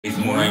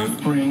Oil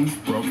springs,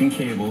 broken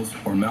cables,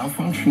 or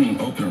malfunctioning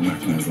opener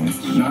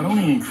mechanisms not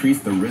only increase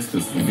the risk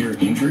of severe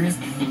injuries,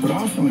 but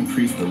also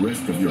increase the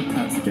risk of your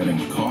pets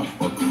getting caught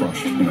or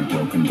crushed in a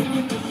broken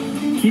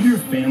door. Keep your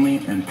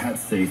family and pet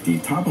safety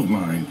top of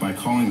mind by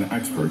calling the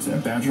experts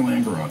at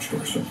Badgerland Garage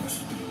Door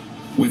Service.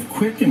 With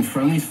quick and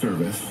friendly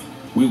service,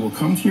 we will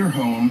come to your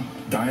home,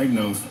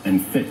 diagnose,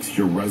 and fix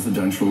your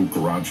residential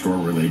garage door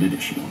related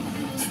issue.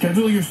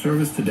 Schedule your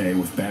service today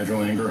with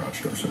Badgerland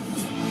Garage Door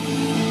Service.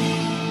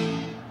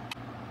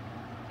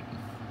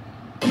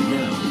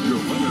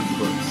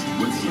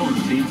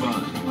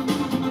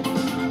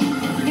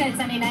 Good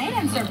Sunday night.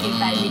 I'm Storm Team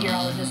 5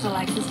 meteorologist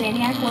Alexis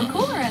Staniak. We're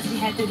cooler as we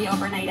head through the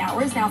overnight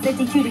hours. Now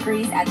 52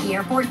 degrees at the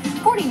airport,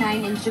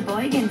 49 in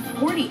Sheboygan,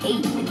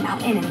 48 in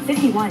Mountain, and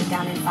 51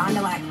 down in Fond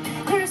du Lac.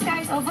 Clear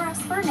skies over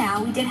us for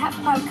now. We did have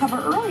cloud cover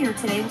earlier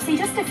today. We'll see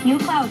just a few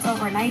clouds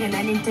overnight and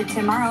then into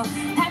tomorrow.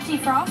 Patchy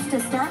frost to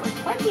start with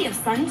plenty of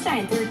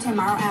sunshine through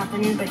tomorrow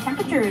afternoon, but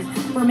temperatures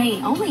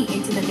remain only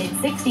into the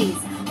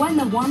mid-60s. When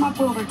the warm-up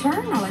will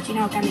return, I'll let you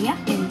know coming up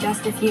in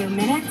just a few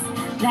minutes.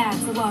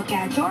 That's a look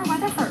at your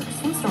weather first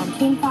from Storm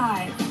Team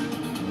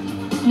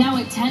 5. Now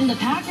at 10, the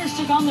Packers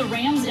took on the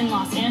Rams in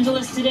Los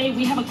Angeles today.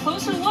 We have a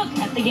closer look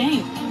at the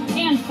game.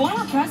 And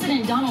former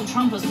President Donald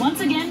Trump was once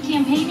again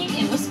campaigning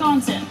in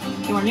Wisconsin.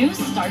 Your news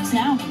starts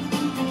now.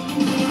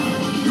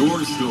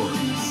 Your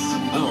stories,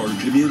 our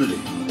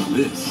community.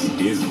 This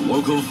is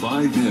Local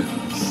 5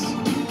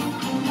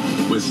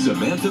 News with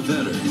Samantha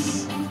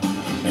Petters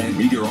and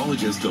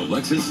meteorologist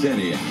Alexis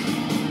Staniak.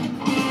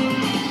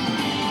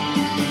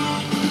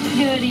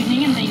 Good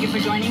evening and thank you for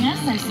joining us.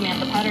 I'm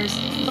Samantha Petters.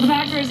 Well, the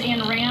Packers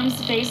and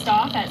Rams faced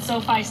off at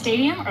SoFi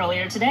Stadium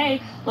earlier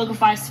today. Local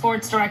 5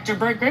 Sports Director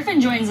Burke Griffin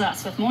joins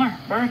us with more.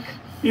 Burke.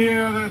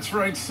 Yeah, that's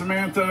right,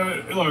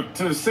 Samantha. Look,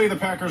 to say the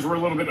Packers were a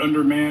little bit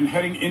undermanned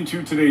heading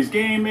into today's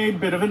game, a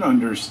bit of an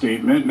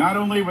understatement. Not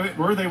only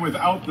were they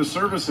without the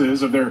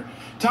services of their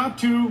top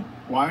two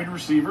wide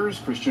receivers,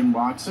 Christian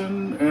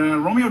Watson,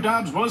 Romeo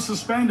Doubs was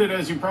suspended,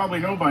 as you probably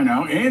know by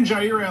now, and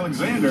Jair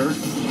Alexander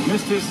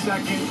missed his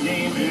second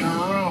game in a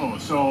row.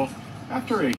 So after a